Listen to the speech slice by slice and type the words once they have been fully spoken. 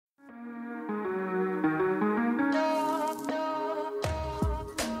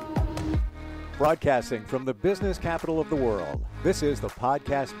Broadcasting from the business capital of the world, this is the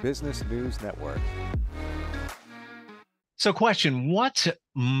Podcast Business News Network. So question, what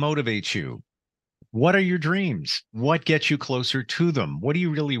motivates you? What are your dreams? What gets you closer to them? What do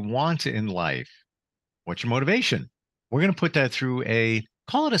you really want in life? What's your motivation? We're going to put that through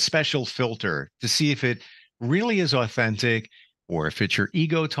call it a special filter to see if it really is authentic or if it's your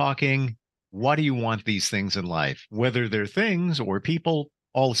ego talking. Why do you want these things in life? Whether they're things or people,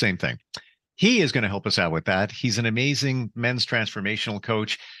 all the same thing. He is going to help us out with that. He's an amazing men's transformational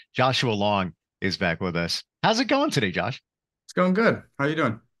coach. Joshua Long is back with us. How's it going today, Josh? It's going good. How are you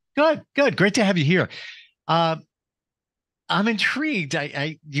doing? Good. Great to have you here. I'm intrigued.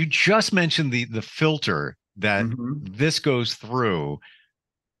 You just mentioned the filter that this goes through.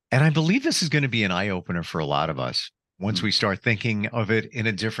 And I believe this is going to be an eye-opener for a lot of us once we start thinking of it in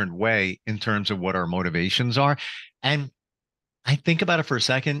a different way in terms of what our motivations are. And I think about it for a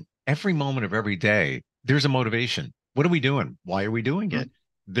second. Every moment of every day, there's a motivation. What are we doing? Why are we doing it?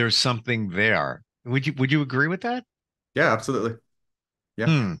 There's something there. Would you agree with that? Yeah, absolutely. Yeah.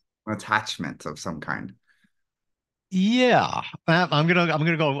 An attachment of some kind. Yeah. I'm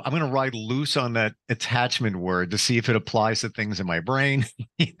gonna ride loose on that attachment word to see if it applies to things in my brain.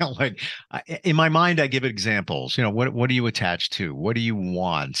 Like in my mind, I give examples. What are you attached to? What do you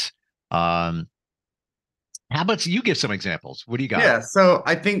want? How about you give some examples? What do you got? Yeah, so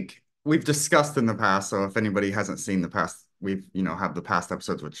I think we've discussed in the past. So if anybody hasn't seen the past, we've, have the past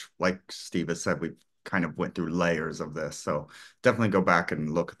episodes, which like Steve has said, we've kind of went through layers of this. So definitely go back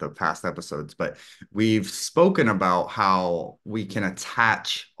and look at the past episodes. But we've spoken about how we can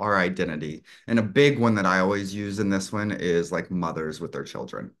attach our identity. And a big one that I always use in this one is like mothers with their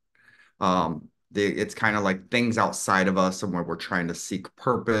children. It's kind of like things outside of us and where we're trying to seek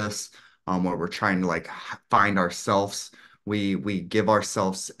purpose, where we're trying to like find ourselves. We give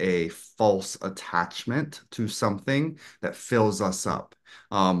ourselves a false attachment to something that fills us up.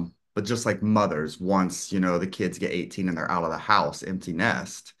 But just like mothers, once, the kids get 18 and they're out of the house, empty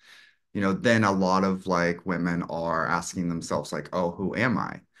nest, then a lot of like women are asking themselves like, oh, who am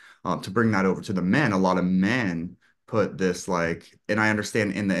I? To bring that over to the men, a lot of men put this like, and I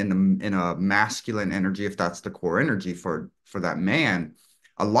understand in a masculine energy, if that's the core energy for that man,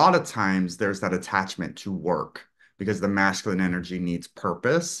 a lot of times there's that attachment to work because the masculine energy needs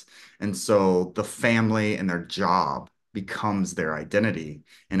purpose. And so the family and their job becomes their identity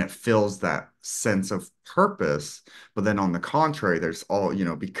and it fills that sense of purpose. But then on the contrary, there's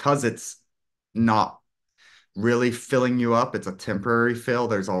because it's not really filling you up, it's a temporary fill.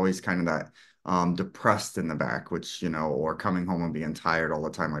 There's always kind of that depressed in the back, which, or coming home and being tired all the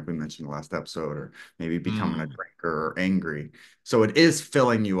time, like we mentioned in the last episode, or maybe becoming a drinker or angry. So it is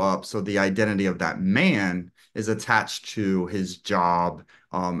filling you up. So the identity of that man is attached to his job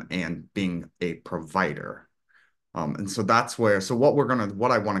and being a provider. And so that's what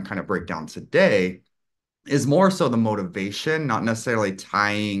I want to kind of break down today is more so the motivation, not necessarily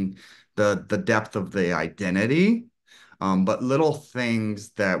tying the depth of the identity, but little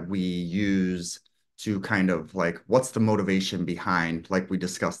things that we use to kind of like, what's the motivation behind, like we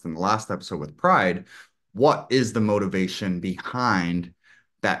discussed in the last episode with pride, what is the motivation behind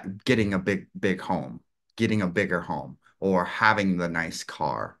that getting a big home, getting a bigger home, or having the nice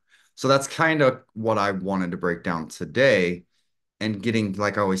car? So that's kind of what I wanted to break down today and getting,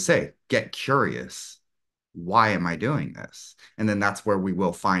 like I always say, get curious. Why am I doing this? And then that's where we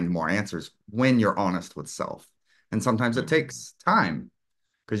will find more answers when you're honest with self. And sometimes it takes time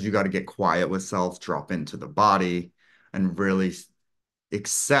because you got to get quiet with self, drop into the body, and really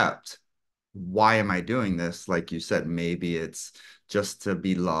accept, why am I doing this? Like you said, maybe it's just to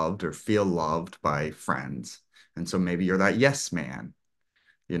be loved or feel loved by friends. And so maybe you're that yes man,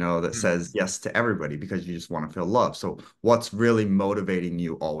 that says yes to everybody because you just want to feel loved. So what's really motivating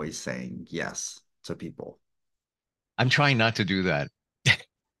you always saying yes to people? I'm trying not to do that.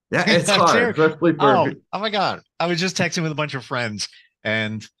 Yeah, it's hard, especially for oh my God. I was just texting with a bunch of friends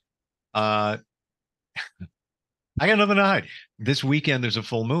and I got nothing to hide. This weekend there's a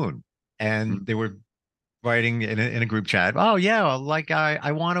full moon and they were writing in a group chat. Oh yeah, like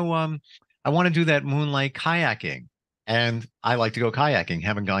I want to do that moonlight kayaking. And I like to go kayaking.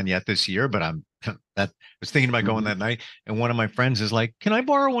 Haven't gone yet this year, but I was thinking about going that night. And one of my friends is like, "Can I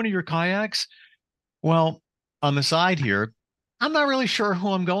borrow one of your kayaks?" Well, on the side here, I'm not really sure who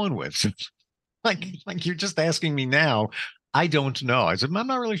I'm going with. like you're just asking me now. I don't know. I said, I'm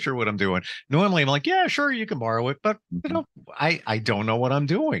not really sure what I'm doing. Normally I'm like, yeah, sure, you can borrow it, but I don't know what I'm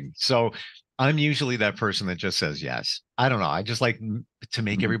doing. So I'm usually that person that just says yes. I don't know. I just like to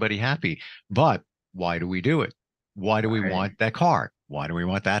make everybody happy. But why do we do it? Why do we Right. want that car? Why do we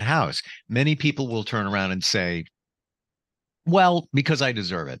want that house? Many people will turn around and say, well, because I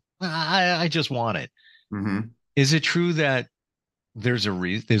deserve it. I just want it. Hmm. Is it true that there's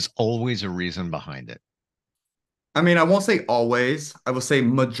always a reason behind it? I mean, I won't say always. I will say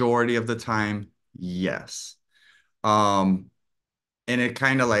majority of the time, yes. Um, and it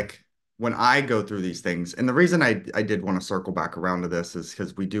kind of like when I go through these things, and the reason I did want to circle back around to this is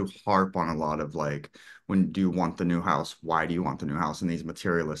because we do harp on a lot of like, when do you want the new house? Why do you want the new house? And these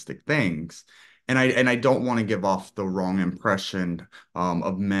materialistic things. And I don't want to give off the wrong impression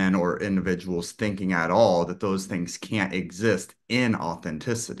of men or individuals thinking at all that those things can't exist in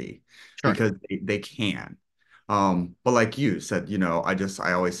authenticity Sure. because they can. But like you said,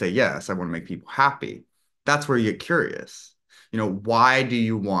 I always say yes, I want to make people happy. That's where you get curious. Why do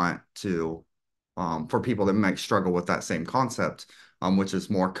you want to, for people that might struggle with that same concept, which is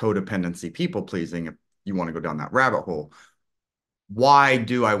more codependency, people pleasing, if you want to go down that rabbit hole, why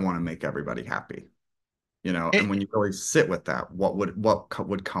do I want to make everybody happy? And It, when you really sit with that, what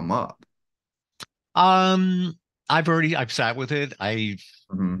would come up? um, I've sat with it. I've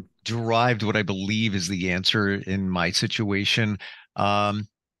Hmm. derived what I believe is the answer in my situation. Um,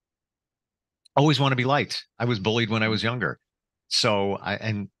 Always want to be liked. I was bullied when I was younger.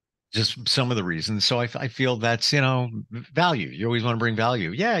 And just some of the reasons. So I feel that's, value. You always want to bring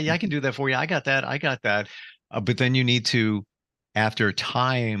value. Yeah, yeah, I can do that for you. I got that. I got that. But then you need to, after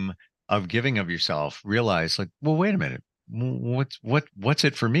time of giving of yourself, realize like, well, wait a minute. What's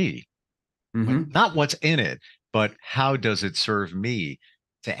it for me? Hmm. Not what's in it, but how does it serve me?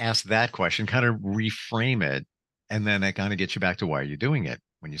 To ask that question, kind of reframe it, and then that kind of gets you back to why are you doing it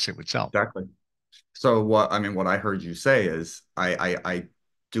when you sit with self. Exactly. So what I heard you say is I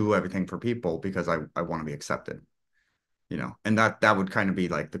do everything for people because I want to be accepted. And that would kind of be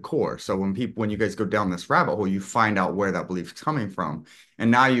like the core. So when you guys go down this rabbit hole, you find out where that belief is coming from,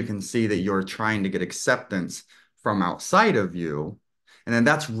 and now you can see that you're trying to get acceptance from outside of you, and then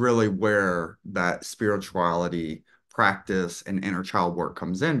that's really where that spirituality practice and inner child work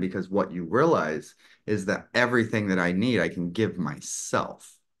comes in, because what you realize is that everything that I need I can give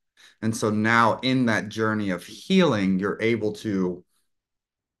myself. And so now in that journey of healing, you're able to,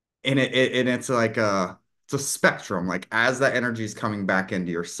 and it's like it's a spectrum. Like as that energy is coming back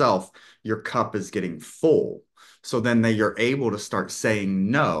into yourself, your cup is getting full. So then you're able to start saying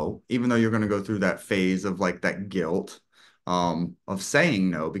no, even though you're going to go through that phase of like that guilt of saying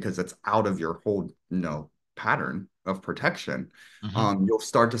no because it's out of your whole pattern of protection. Mhm. You'll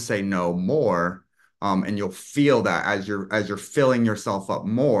start to say no more. And you'll feel that as you're filling yourself up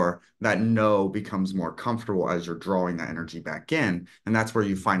more, that no becomes more comfortable as you're drawing that energy back in, and that's where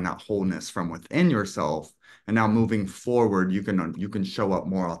you find that wholeness from within yourself. And now moving forward, you can show up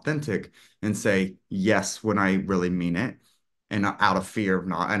more authentic and say yes when I really mean it, and out of fear of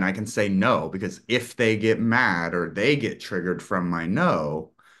not. And I can say no because if they get mad or they get triggered from my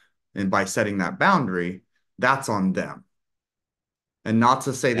no, and by setting that boundary, that's on them. And not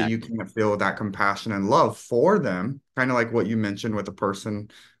to say that you Exactly. can't feel that compassion and love for them, kind of like what you mentioned with a person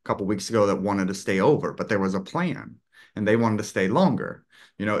a couple weeks ago that wanted to stay over, but there was a plan and they wanted to stay longer.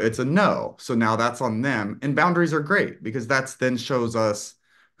 It's a no. So now that's on them. And boundaries are great because that's then shows us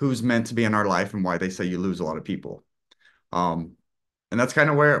who's meant to be in our life and why they say you lose a lot of people. Um, and that's kind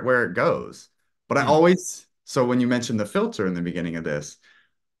of where it goes. But Hmm. so when you mentioned the filter in the beginning of this,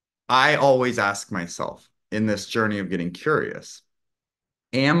 I always ask myself in this journey of getting curious,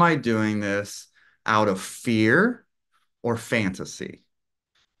 am I doing this out of fear or fantasy?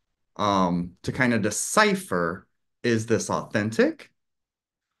 To kind of decipher, is this authentic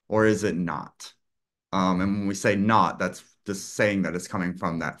or is it not? And when we say not, that's just saying that it's coming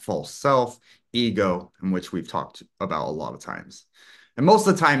from that false self, ego, in which we've talked about a lot of times. And most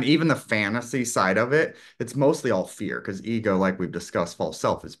of the time, even the fantasy side of it, it's mostly all fear because ego, like we've discussed, false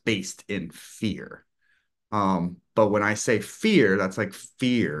self is based in fear. But when I say fear, that's like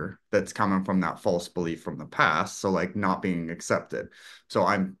fear that's coming from that false belief from the past. So like not being accepted. So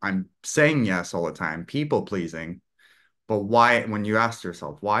I'm saying yes all the time, people pleasing. But why, when you ask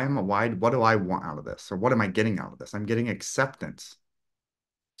yourself, what do I want out of this? Or what am I getting out of this? I'm getting acceptance.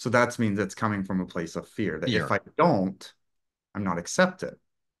 So that means it's coming from a place of fear that if Fear. I don't, I'm not accepted.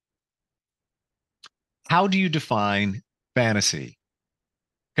 How do you define fantasy?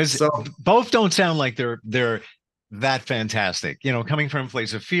 Because So, both don't sound like they're that fantastic. Coming from a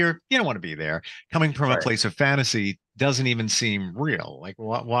place of fear, you don't want to be there. Coming from a right. place of fantasy doesn't even seem real. Like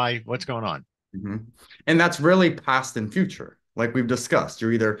why? What's going on? Mhm. And that's really past and future. Like we've discussed,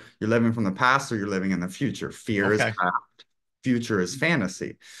 you're living from the past or you're living in the future. Fear is Okay. past. future is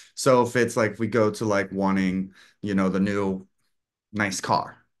fantasy. So if it's like we go to like wanting, the new nice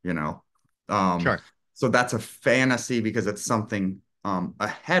car, Sure. so that's a fantasy because it's something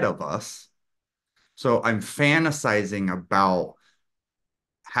ahead of us. So I'm fantasizing about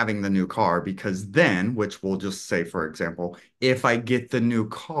having the new car because then, which we'll just say, for example, if I get the new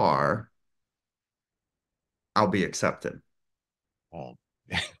car, I'll be accepted. Oh,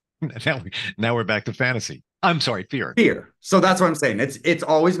 now we're back to fantasy. I'm sorry, fear. Fear. So that's what I'm saying. It's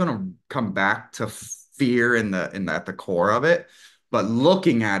always going to come back to fear at the core of it. But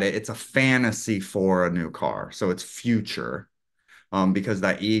looking at it, it's a fantasy for a new car. So it's future. Because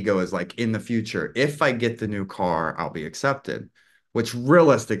that ego is like in the future, if I get the new car, I'll be accepted, which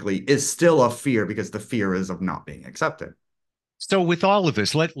realistically is still a fear because the fear is of not being accepted. So with all of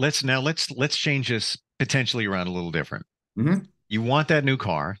this, let's change this potentially around a little different. Mhm. You want that new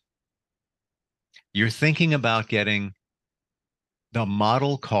car. You're thinking about getting the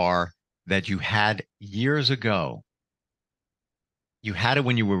model car that you had years ago. You had it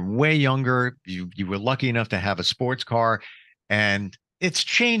when you were way younger. You were lucky enough to have a sports car, and it's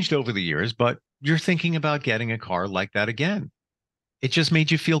changed over the years, but you're thinking about getting a car like that again. It just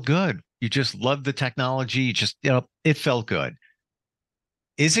made you feel good. You just loved the technology. You just, it felt good.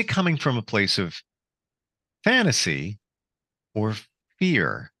 Is it coming from a place of fantasy or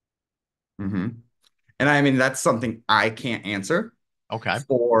fear? hmm And I mean, that's something I can't answer Okay.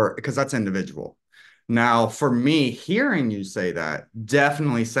 for because that's individual. Now, for me, hearing you say that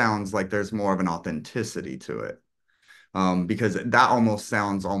definitely sounds like there's more of an authenticity to it. Because that almost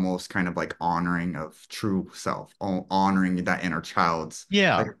sounds almost kind of like honoring of true self, honoring that inner child's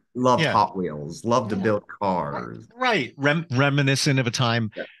Yeah. like loved Yeah. Hot Wheels, loved to Yeah. build Right. cars. Right. Reminiscent of a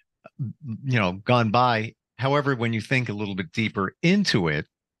time, Yeah. gone by. However, when you think a little bit deeper into it,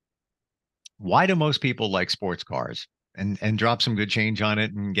 why do most people like sports cars and drop some good change on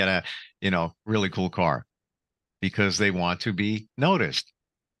it and get a, really cool car? Because they want to be noticed.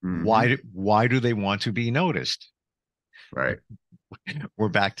 hmm Why do they want to be noticed? Right. We're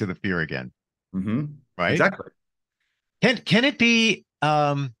back to the fear again, hmm right? Exactly. Can it be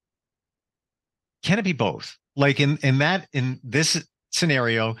both? Like in this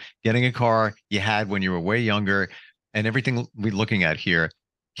scenario, getting a car you had when you were way younger and everything we're looking at here,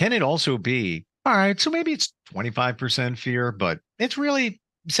 can it also be all right? So maybe it's 25% fear, but it's really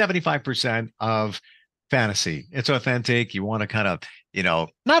 75% of fantasy. It's authentic. You want to kind of,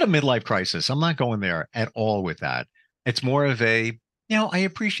 not a midlife crisis. I'm not going there at all with that. It's more of a, I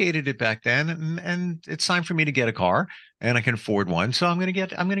appreciated it back then, and it's time for me to get a car and I can afford one. So I'm gonna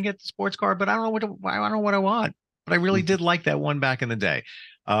get the sports car, but I don't know what I want. But I really Mhm. did like that one back in the day.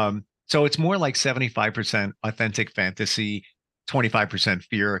 So it's more like 75% authentic fantasy, 25%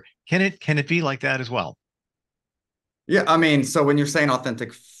 fear. Can it be like that as well? Yeah, I mean, so when you're saying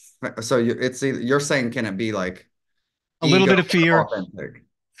authentic, so you're saying can it be like A little ego bit of fear, authentic?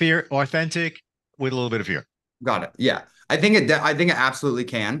 authentic with a little bit of fear. Got it. Yeah. I think it absolutely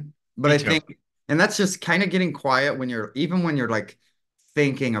can. But Me I too. think and that's just kind of getting quiet when you're even when you're like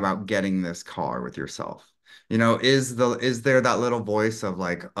thinking about getting this car with yourself. Is there that little voice of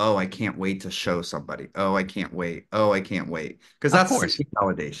like, "Oh, I can't wait to show somebody. Oh, I can't wait. Oh, I can't wait." Because Of that's course. seeking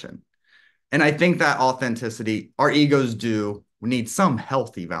validation. And I think that authenticity, our egos do need some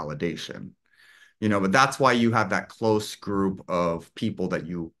healthy validation. But that's why you have that close group of people that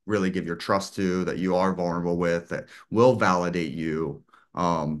you really give your trust to, that you are vulnerable with, that will validate you.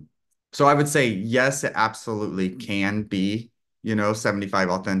 Um, so I would say, yes, it absolutely can be, 75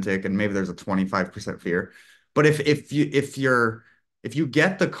 authentic, and maybe there's a 25% fear. But if you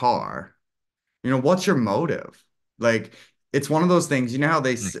get the car, what's your motive? Like, it's one of those things, how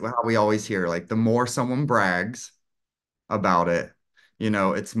Mm. how we always hear, like, the more someone brags, about it,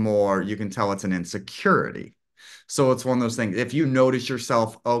 it's more, you can tell it's an insecurity. So it's one of those things. If you notice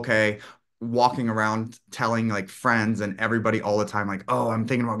yourself, okay, walking around telling like friends and everybody all the time, like, oh, I'm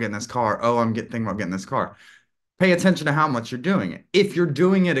thinking about getting this car. Oh, thinking about getting this car. Pay attention to how much you're doing it. If you're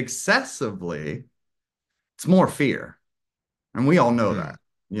doing it excessively, it's more fear. And we all know Mm.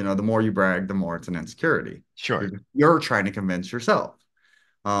 that. The more you brag, the more it's an insecurity. Sure. You're trying to convince yourself,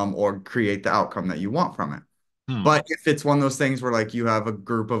 or create the outcome that you want from it. Hmm. But if it's one of those things where like you have a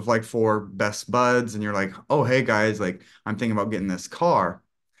group of like four best buds and you're like, oh, hey guys, like I'm thinking about getting this car.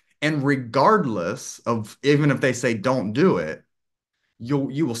 And regardless of even if they say don't do it,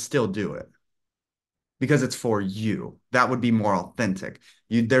 you will still do it because it's for you. That would be more authentic.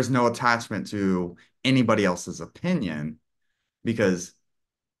 There's no attachment to anybody else's opinion because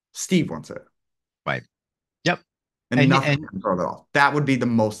Steve wants it Right. Yep. and And nothing and can throw that off. That would be the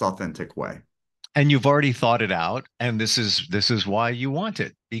most authentic way. and you've already thought it out, and this is why you want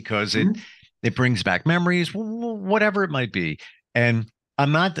it, because it Mhm. it brings back memories, whatever it might be. And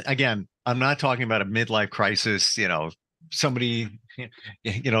I'm not talking about a midlife crisis, somebody,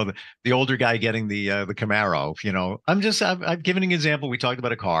 the older guy getting the Camaro, I've given an example. We talked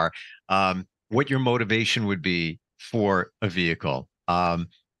about a car, what your motivation would be for a vehicle. But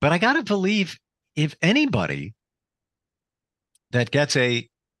I got to believe, if anybody that gets a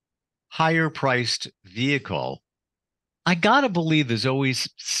higher priced vehicle, I gotta believe there's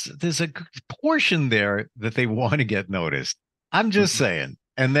a portion there that they want to get noticed. I'm just Mhm. saying.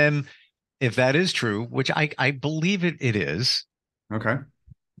 And then if that is true, which I believe it is, Okay.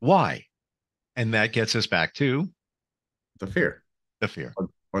 why? And that gets us back to The fear the fear.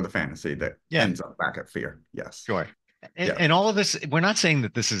 or the fantasy that Yeah, ends up back at fear. Yes. sure. And, Yeah. and all of this, we're not saying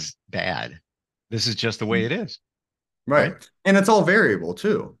that this is bad. This is just the way it is, Right. right? And it's all variable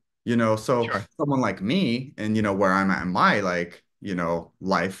too. So Sure. someone like me and where I'm at in my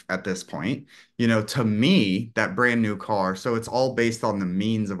life at this point, to me, that brand new car, so it's all based on the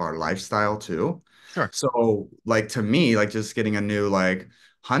means of our lifestyle too. Sure. So like to me, like just getting a new like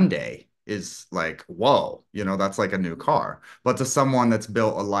Hyundai is like, whoa, that's like a new car. But to someone that's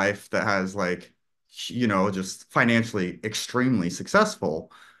built a life that has like, just financially extremely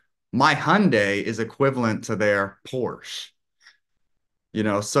successful, my Hyundai is equivalent to their Porsche.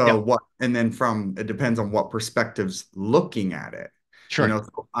 So Yeah, what, and then it depends on what perspectives looking at it. sure.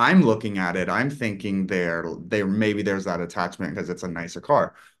 So I'm looking at it, I'm thinking there maybe there's that attachment because it's a nicer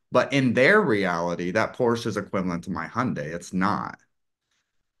car. But in their reality, that Porsche is equivalent to my Hyundai. It's not.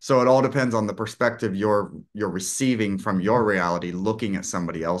 So it all depends on the perspective you're receiving from your reality, looking at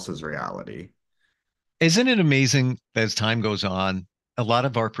somebody else's reality. Isn't it amazing that as time goes on, a lot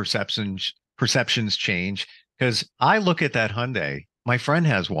of our perceptions change? Because I look at that Hyundai, my friend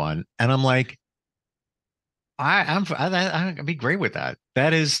has one, and I'm like, I'd be great with that.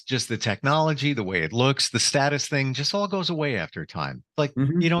 That is just the technology, the way it looks, the status thing, just all goes away after time. Like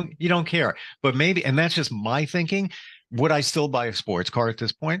Mhm. you don't care. But maybe, and that's just my thinking. Would I still buy a sports car at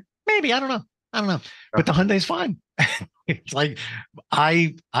this point? Maybe. I don't know. I don't know. But the Hyundai's fine. It's like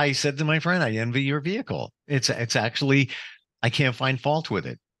I said to my friend, I envy your vehicle. It's actually, I can't find fault with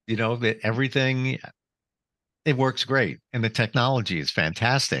it. That everything, it works great, and the technology is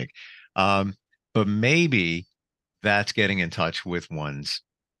fantastic. Um, but maybe that's getting in touch with one's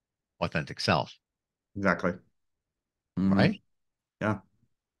authentic self, Exactly. Hmm. right? Yeah.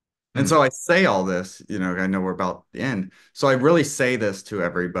 And Hmm, so I say all this, I know we're about the end. So I really say this to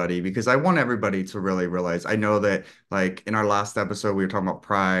everybody because I want everybody to really realize. I know that like in our last episode, we were talking about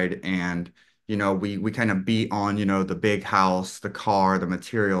pride and, we kind of beat on, the big house, the car, the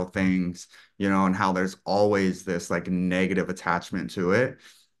material things, and how there's always this like negative attachment to it.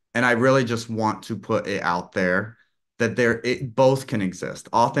 And I really just want to put it out there that it both can exist.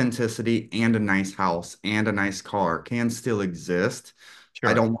 Authenticity and a nice house and a nice car can still exist.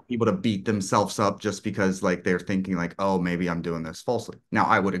 I sure. don't want people to beat themselves up just because like they're thinking like, oh, maybe I'm doing this falsely. Now,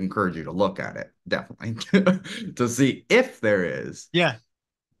 I would encourage you to look at it, definitely, to see if there is. Yeah.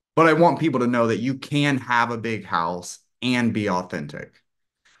 But I want people to know that you can have a big house and be authentic.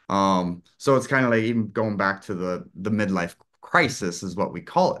 So it's kind of like even going back to the midlife crisis is what we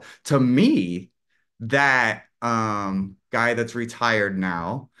call it. To me, that guy that's retired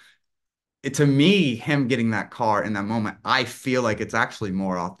now, to me, him getting that car in that moment, I feel like it's actually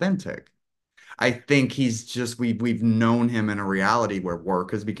more authentic. I think he's just we've known him in a reality where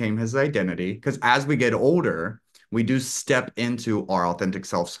work has become his identity. Because as we get older, we do step into our authentic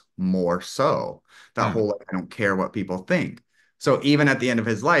selves more so. That Hmm. whole like, I don't care what people think. So even at the end of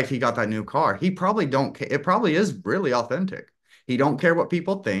his life, he got that new car. He probably don't care. It probably is really authentic. He don't care what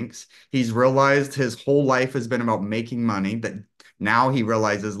people thinks. He's realized his whole life has been about making money that now he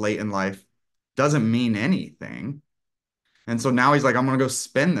realizes late in life doesn't mean anything. And so now he's like, I'm gonna go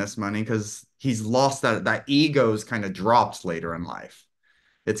spend this money because he's lost that ego's kind of dropped later in life.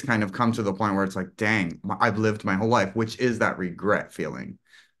 It's kind of come to the point where it's like, dang, I've lived my whole life, which is that regret feeling.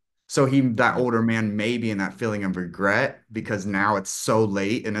 So that Hmm. older man may be in that feeling of regret because now it's so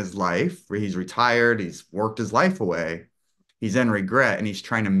late in his life where he's retired, he's worked his life away, he's in regret, and he's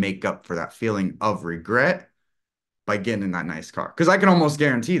trying to make up for that feeling of regret by getting in that nice car. Because I can almost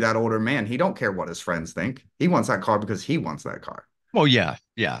guarantee that older man, he don't care what his friends think. He wants that car because he wants that car. Well, yeah,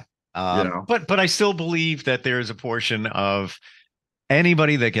 yeah. You know? But I still believe that there is a portion of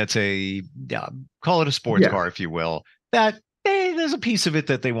anybody that gets a, yeah, call it a sports Yeah. car, if you will, that there's a piece of it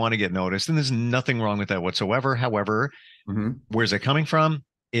that they want to get noticed, and there's nothing wrong with that whatsoever. However, Hmm. where's it coming from?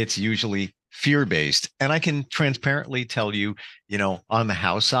 It's usually fear based, and I can transparently tell you, on the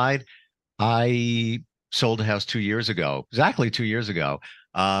house side, I sold a house 2 years ago, exactly 2 years ago.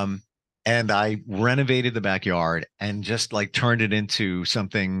 And I renovated the backyard and just like turned it into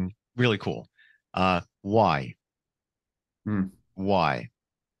something really cool. Why? Why?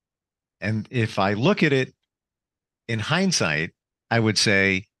 And if I look at it in hindsight, I would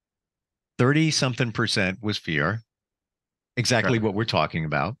say 30-something% was fear, exactly what we're talking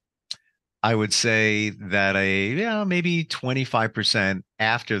about. I would say that maybe 25%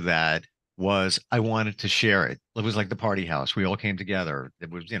 after that was I wanted to share it. It was like the party house. We all came together.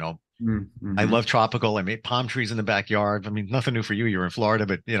 It was, I love tropical. I made palm trees in the backyard. I mean, nothing new for you. You're in Florida,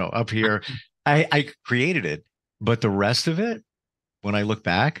 but up here, I created it. But the rest of it, when I look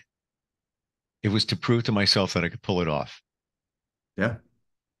back, it was to prove to myself that I could pull it off. Yeah.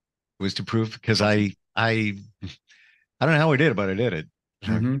 It was to prove, because I don't know how I did it, but I did it.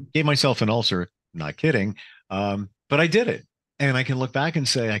 I gave myself an ulcer, not kidding. But I did it. And I can look back and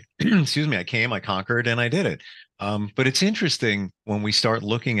say, excuse me, I conquered, and I did it. But it's interesting when we start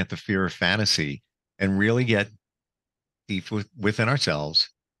looking at the fear of fantasy and really get deep within ourselves,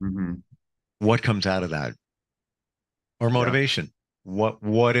 what comes out of that? Or motivation.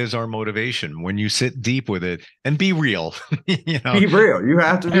 What is our motivation when you sit deep with it and be real? Be real. You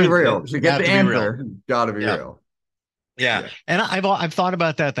have to be real to get the answer. Got to be real. Yeah. And I've thought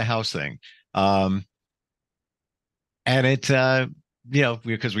about that, the house thing. And it,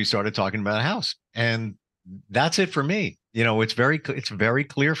 because we started talking about a house, and that's it for me. It's very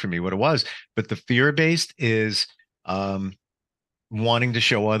clear for me what it was. But the fear-based is wanting to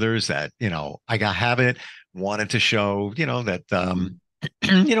show others that, I have it, wanted to show, that,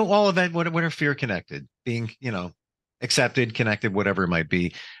 all of that, what are fear connected, being, accepted, connected, whatever it might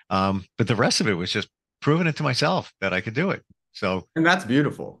be. But the rest of it was just proving it to myself that I could do it. And that's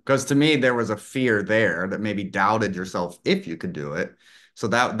beautiful, because to me, there was a fear there that maybe doubted yourself if you could do it. So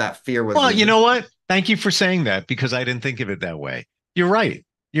that fear was. Well, you know what? Thank you for saying that, because I didn't think of it that way. You're right.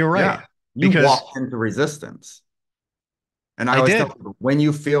 Yeah. You walked into resistance. And I always tell people, when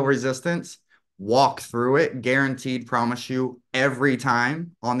you feel resistance, walk through it. Guaranteed, promise you, every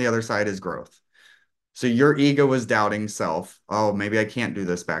time on the other side is growth. So your ego was doubting self. Oh, maybe I can't do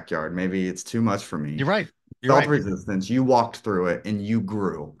this backyard. Maybe it's too much for me. You're right. Self-resistance, you walked through it and you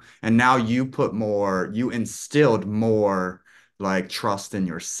grew. And now you instilled more like trust in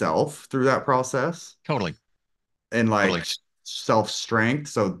yourself through that process. Totally. And self-strength.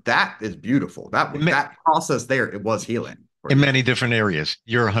 So that is beautiful. That process there, it was healing. In many different areas.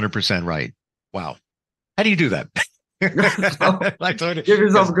 You're 100% right. Wow. How do you do that? Give yourself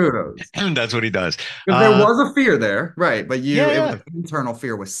kudos. That's what he does. Because there was a fear there, right? But it was internal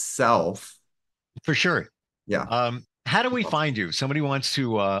fear with self. For sure. Yeah. How do we find you? Somebody wants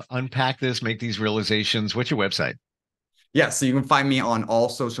to unpack this, make these realizations. What's your website? Yeah, so you can find me on all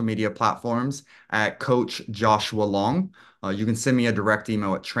social media platforms at Coach Joshua Long. You can send me a direct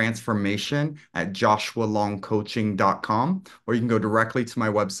email at transformation@joshualongcoaching.com, or you can go directly to my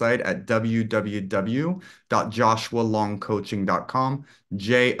website at www.joshualongcoaching.com,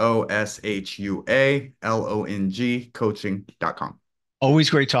 JOSHUALONG coaching.com. Always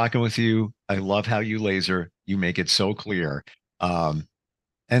great talking with you. I love how you laser. You make it so clear. And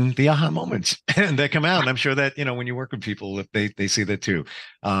the aha moments that come out. And I'm sure that, when you work with people, they see that too.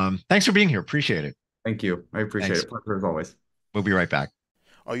 Thanks for being here. Appreciate it. Thank you. I appreciate it. Pleasure as always. We'll be right back.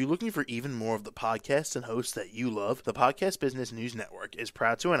 Are you looking for even more of the podcasts and hosts that you love? The Podcast Business News Network is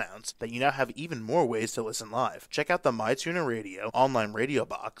proud to announce that you now have even more ways to listen live. Check out the MyTuner Radio, online radio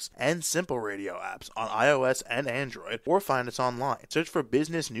box, and Simple Radio apps on iOS and Android, or find us online. Search for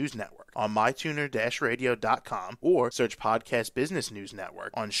Business News Network on mytuner-radio.com, or search Podcast Business News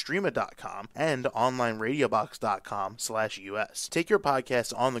Network on streama.com and onlineradiobox.com/US. Take your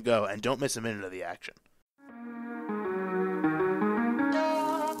podcast on the go and don't miss a minute of the action.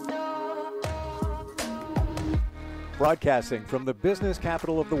 Broadcasting from the business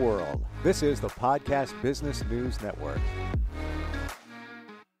capital of the world, this is the Podcast Business News Network.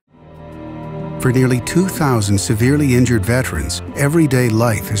 For nearly 2,000 severely injured veterans, everyday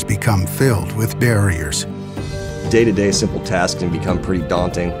life has become filled with barriers. Day-to-day simple tasks can become pretty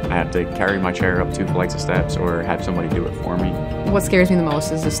daunting. I have to carry my chair up 2 flights of steps or have somebody do it for me. What scares me the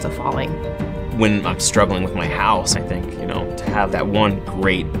most is just the falling. When I'm struggling with my house, I think, to have that one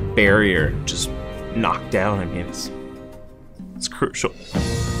great barrier just knocked down, it's crucial.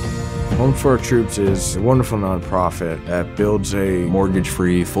 Home for Our Troops is a wonderful nonprofit that builds a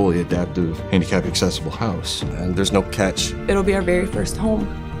mortgage-free, fully adaptive, handicap-accessible house. And there's no catch. It'll be our very first home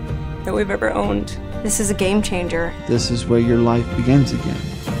that we've ever owned. This is a game changer. This is where your life begins again.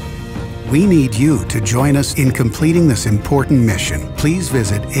 We need you to join us in completing this important mission. Please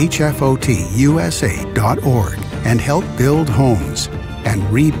visit hfotusa.org and help build homes and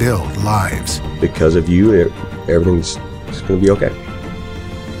rebuild lives. Because of you, everything's going to be okay.